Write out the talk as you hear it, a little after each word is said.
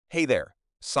Hey there,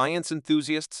 science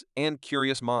enthusiasts and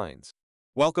curious minds.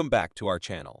 Welcome back to our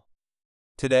channel.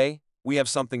 Today, we have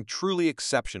something truly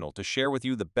exceptional to share with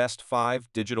you: the best 5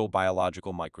 digital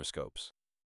biological microscopes.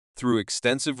 Through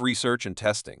extensive research and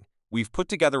testing, we've put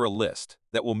together a list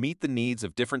that will meet the needs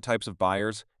of different types of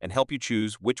buyers and help you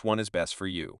choose which one is best for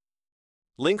you.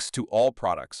 Links to all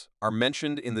products are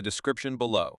mentioned in the description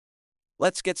below.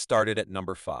 Let's get started at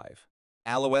number 5.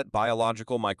 ALLOET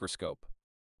Biological Microscope.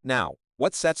 Now,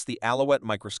 what sets the ALLOET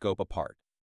microscope apart?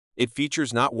 It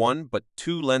features not one but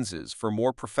 2 lenses for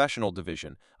more professional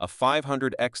division, a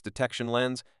 500x detection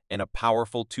lens and a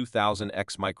powerful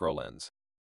 2000x micro lens.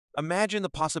 Imagine the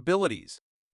possibilities!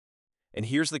 And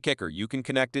here's the kicker: you can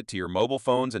connect it to your mobile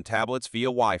phones and tablets via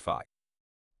Wi-Fi.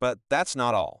 But that's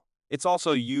not all. It's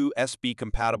also USB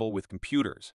compatible with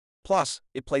computers. Plus,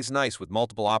 it plays nice with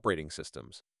multiple operating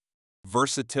systems.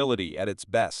 Versatility at its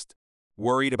best.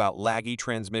 Worried about laggy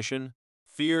transmission?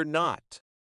 Fear not.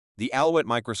 The ALLOET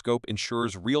microscope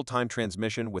ensures real-time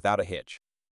transmission without a hitch.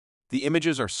 The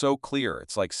images are so clear,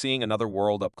 it's like seeing another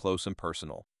world up close and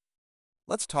personal.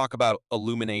 Let's talk about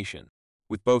illumination.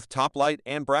 With both top light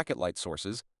and bracket light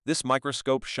sources, this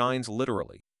microscope shines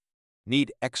literally.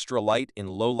 Need extra light in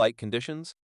low light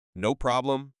conditions? No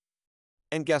problem.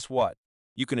 And guess what?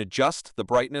 You can adjust the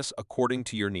brightness according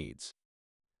to your needs.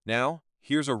 Now,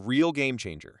 here's a real game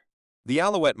changer. The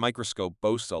ALLOET microscope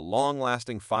boasts a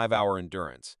long-lasting 5-hour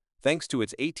endurance, thanks to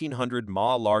its 1800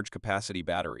 mAh large-capacity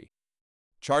battery.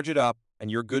 Charge it up,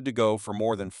 and you're good to go for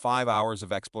more than 5 hours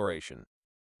of exploration.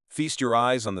 Feast your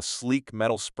eyes on the sleek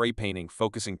metal spray painting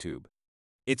focusing tube.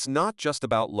 It's not just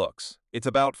about looks, it's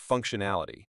about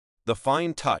functionality. The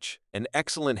fine touch and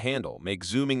excellent handle make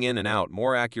zooming in and out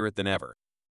more accurate than ever.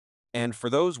 And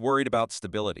for those worried about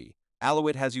stability,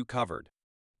 ALLOET has you covered.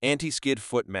 Anti-skid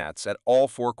foot mats at all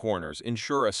 4 corners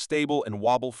ensure a stable and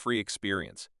wobble-free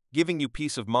experience, giving you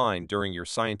peace of mind during your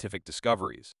scientific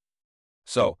discoveries.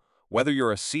 So, whether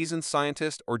you're a seasoned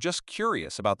scientist or just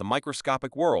curious about the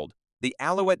microscopic world, the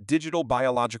ALLOET Digital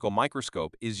Biological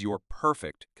Microscope is your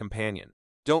perfect companion.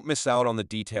 Don't miss out on the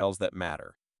details that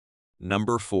matter.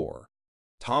 Number 4.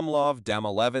 TOMLOV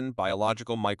DM11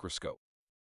 Biological Microscope.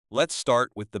 Let's start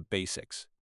with the basics.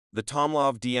 The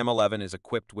TOMLOV DM11 is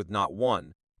equipped with not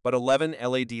 1, but 11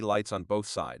 LED lights on both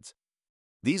sides.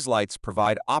 These lights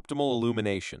provide optimal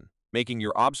illumination, making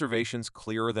your observations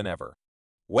clearer than ever.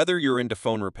 Whether you're into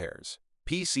phone repairs,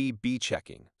 PCB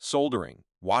checking, soldering,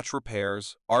 watch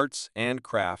repairs, arts and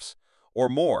crafts, or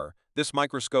more, this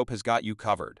microscope has got you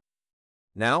covered.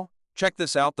 Now, check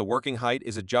this out: the working height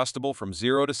is adjustable from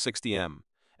 0 to 60 and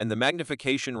the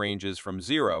magnification ranges from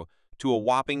 0 to a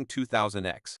whopping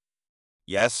 2000x.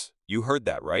 Yes, you heard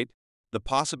that right. The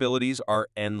possibilities are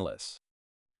endless.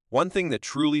 One thing that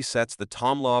truly sets the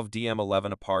TOMLOV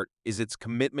DM11 apart is its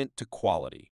commitment to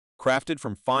quality. Crafted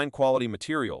from fine quality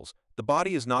materials, the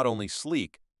body is not only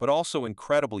sleek, but also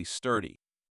incredibly sturdy.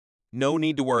 No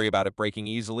need to worry about it breaking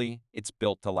easily, it's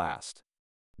built to last.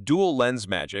 Dual lens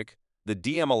magic. The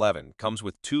DM11 comes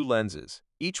with 2 lenses,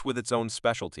 each with its own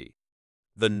specialty.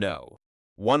 The No.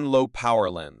 1 low power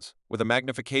lens, with a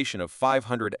magnification of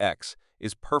 500x,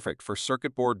 is perfect for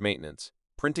circuit board maintenance,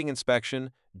 printing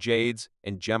inspection, jades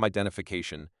and gem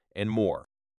identification, and more.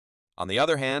 On the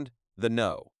other hand, the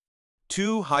No.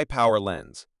 2 high-power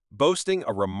lens, boasting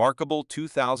a remarkable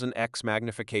 2000x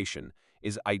magnification,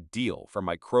 is ideal for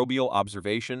microbial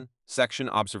observation, section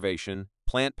observation,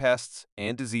 plant pests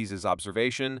and diseases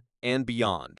observation, and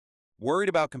beyond. Worried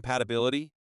about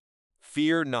compatibility?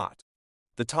 Fear not.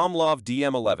 The TOMLOV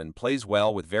DM11 plays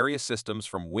well with various systems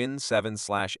from Win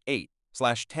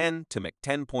 7/8/10 to Mach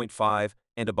 10.5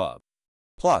 and above.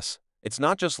 Plus, it's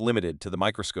not just limited to the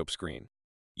microscope screen.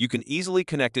 You can easily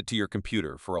connect it to your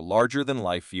computer for a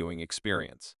larger-than-life viewing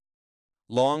experience.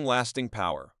 Long-lasting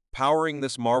power. Powering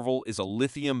this marvel is a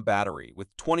lithium battery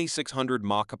with 2600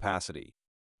 mAh capacity.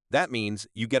 That means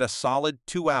you get a solid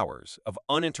 2 hours of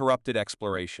uninterrupted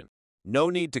exploration. No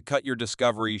need to cut your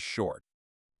discoveries short.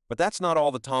 But that's not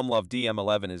all. The TOMLOV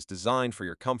DM11 is designed for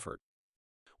your comfort.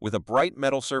 With a bright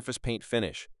metal surface paint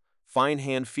finish, fine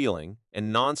hand feeling,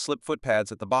 and non-slip foot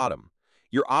pads at the bottom,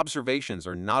 your observations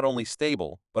are not only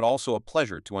stable, but also a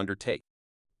pleasure to undertake.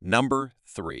 Number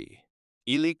 3.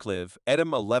 ELIKLIV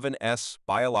EDM11S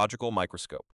Biological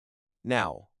Microscope.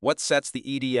 Now, what sets the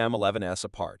EDM11S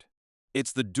apart?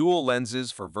 It's the dual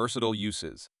lenses for versatile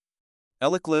uses.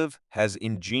 ELIKLIV has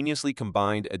ingeniously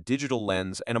combined a digital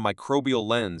lens and a microbial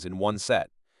lens in one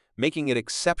set, making it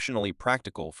exceptionally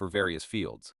practical for various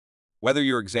fields. Whether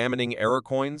you're examining error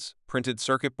coins, printed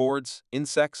circuit boards,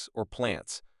 insects, or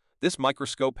plants, this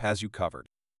microscope has you covered.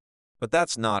 But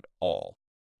that's not all.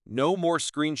 No more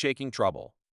screen shaking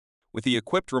trouble. With the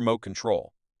equipped remote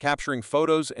control, capturing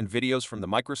photos and videos from the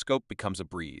microscope becomes a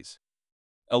breeze.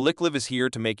 ELIKLIV is here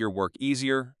to make your work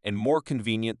easier and more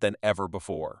convenient than ever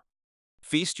before.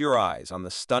 Feast your eyes on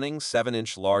the stunning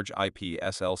 7-inch large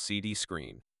IPS LCD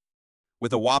screen.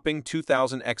 With a whopping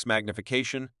 2000x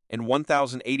magnification and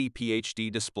 1080p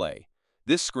HD display,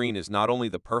 this screen is not only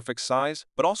the perfect size,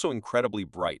 but also incredibly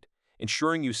bright,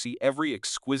 ensuring you see every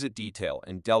exquisite detail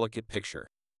and delicate picture.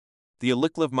 The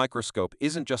ELIKLIV microscope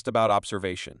isn't just about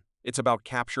observation, it's about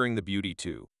capturing the beauty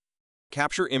too.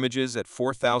 Capture images at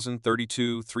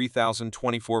 4032,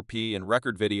 3024p and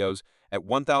record videos at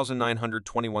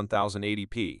 1920,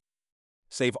 1080p.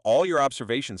 Save all your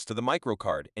observations to the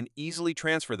microcard and easily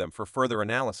transfer them for further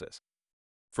analysis.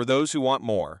 For those who want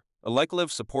more,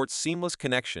 ELIKLIV supports seamless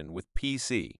connection with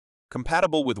PC,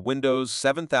 compatible with Windows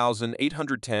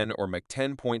 7810 or Mac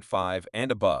 10.5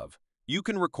 and above. You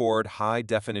can record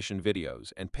high-definition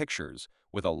videos and pictures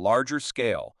with a larger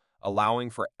scale, allowing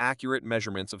for accurate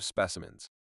measurements of specimens.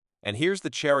 And here's the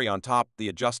cherry on top, the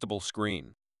adjustable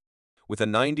screen. With a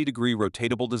 90-degree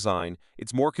rotatable design,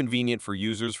 it's more convenient for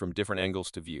users from different angles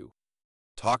to view.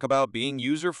 Talk about being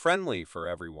user-friendly for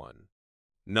everyone.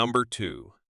 Number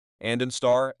 2.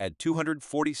 ANDONSTAR at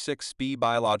 246p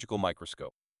Biological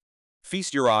Microscope.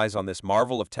 Feast your eyes on this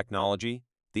marvel of technology,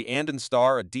 the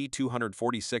ANDONSTAR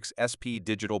D246SP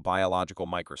Digital Biological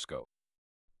Microscope.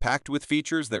 Packed with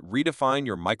features that redefine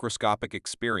your microscopic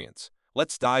experience,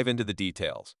 let's dive into the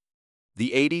details.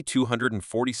 The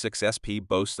AD246SP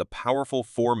boasts a powerful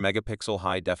 4-megapixel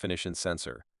high-definition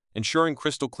sensor, ensuring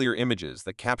crystal-clear images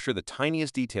that capture the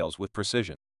tiniest details with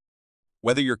precision.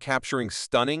 Whether you're capturing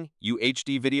stunning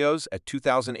UHD videos at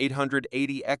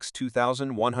 2880 x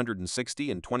 2160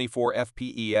 and 24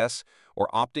 fps, or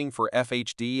opting for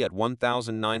FHD at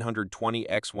 1920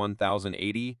 x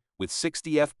 1080 with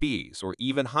 60 fps, or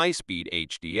even high-speed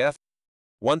HDF,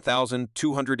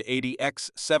 1280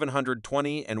 x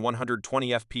 720 and 120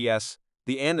 fps,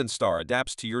 the ANDONSTAR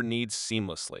adapts to your needs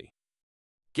seamlessly.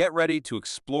 Get ready to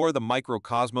explore the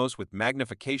microcosmos with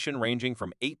magnification ranging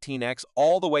from 18x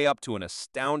all the way up to an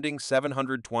astounding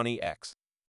 720x.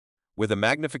 With a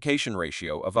magnification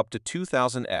ratio of up to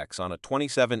 2000x on a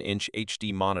 27-inch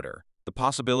HD monitor, the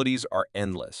possibilities are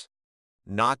endless.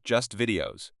 Not just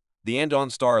videos. The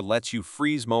ANDONSTAR lets you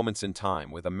freeze moments in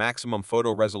time with a maximum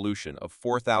photo resolution of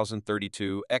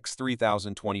 4032 x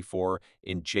 3024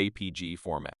 in JPG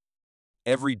format.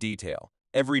 Every detail,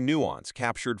 every nuance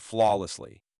captured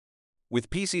flawlessly.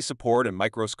 With PC support and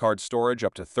microscard storage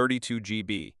up to 32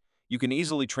 GB, you can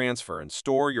easily transfer and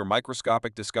store your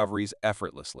microscopic discoveries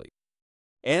effortlessly.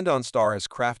 ANDONSTAR has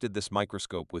crafted this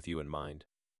microscope with you in mind.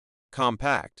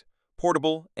 Compact,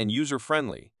 portable, and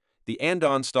user-friendly, the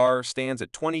ANDONSTAR stands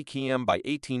at 20 km by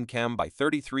 18 km by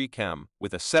 33 km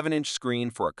with a 7-inch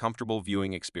screen for a comfortable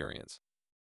viewing experience.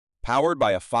 Powered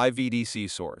by a 5 VDC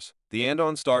source, the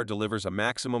ANDONSTAR delivers a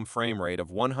maximum frame rate of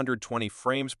 120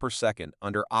 frames per second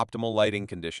under optimal lighting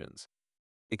conditions.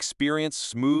 Experience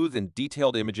smooth and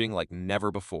detailed imaging like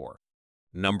never before.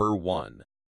 Number 1.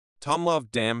 TOMLOV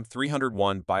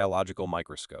DM301 Biological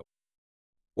Microscope.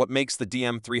 What makes the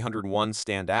DM301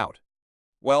 stand out?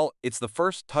 Well, it's the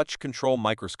first touch control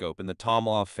microscope in the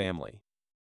TOMLOV family.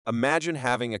 Imagine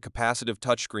having a capacitive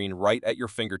touchscreen right at your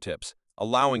fingertips,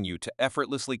 allowing you to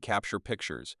effortlessly capture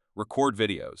pictures, record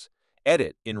videos,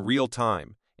 edit in real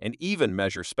time, and even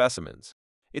measure specimens.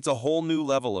 It's a whole new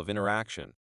level of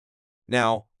interaction.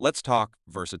 Now, let's talk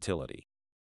versatility.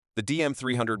 The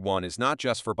DM301 is not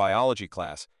just for biology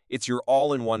class, it's your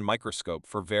all-in-one microscope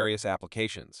for various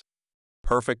applications.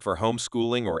 Perfect for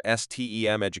homeschooling or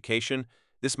STEM education,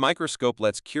 this microscope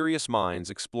lets curious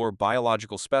minds explore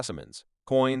biological specimens,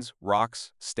 coins,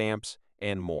 rocks, stamps,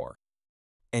 and more.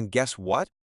 And guess what?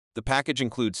 The package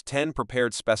includes 10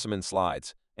 prepared specimen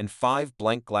slides and 5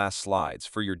 blank glass slides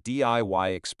for your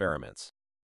DIY experiments.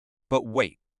 But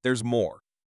wait, there's more.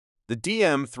 The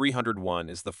DM301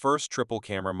 is the first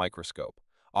triple-camera microscope,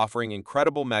 offering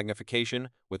incredible magnification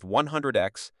with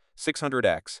 100x,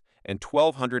 600x, and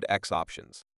 1200x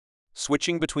options.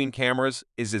 Switching between cameras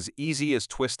is as easy as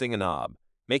twisting a knob,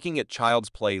 making it child's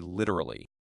play literally.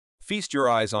 Feast your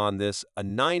eyes on this, a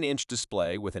 9-inch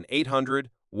display with an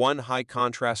 800:1 high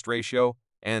contrast ratio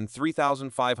and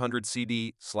 3500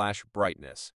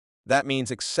 CD/brightness. That means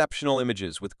exceptional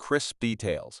images with crisp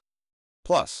details.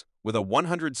 Plus, with a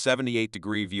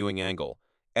 178-degree viewing angle,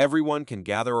 everyone can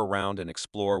gather around and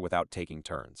explore without taking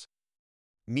turns.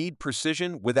 Need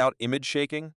precision without image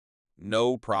shaking?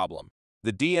 No problem.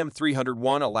 The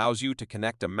DM301 allows you to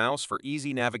connect a mouse for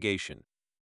easy navigation.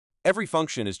 Every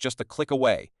function is just a click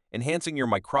away, enhancing your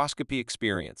microscopy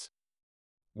experience.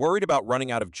 Worried about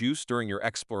running out of juice during your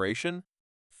exploration?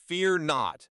 Fear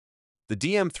not! The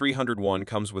DM301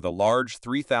 comes with a large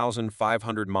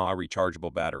 3,500 mAh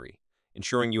rechargeable battery,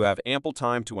 ensuring you have ample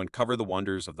time to uncover the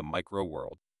wonders of the micro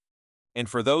world. And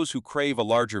for those who crave a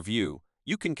larger view,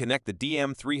 you can connect the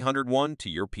DM301 to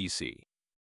your PC.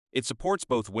 It supports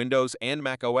both Windows and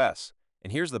Mac OS,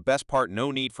 and here's the best part: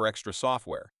 no need for extra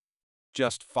software.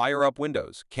 Just fire up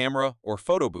Windows, Camera, or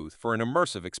Photo Booth for an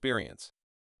immersive experience.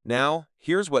 Now,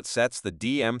 here's what sets the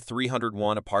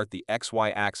DM301 apart: the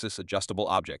XY axis adjustable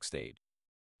object stage.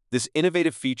 This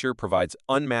innovative feature provides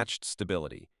unmatched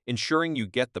stability, ensuring you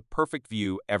get the perfect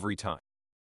view every time.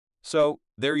 So,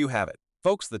 there you have it,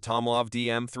 folks, the TOMLOV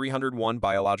DM301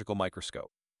 biological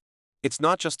microscope. It's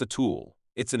not just a tool,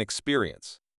 it's an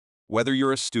experience. Whether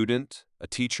you're a student, a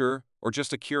teacher, or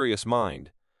just a curious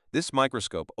mind, this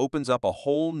microscope opens up a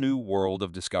whole new world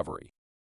of discovery.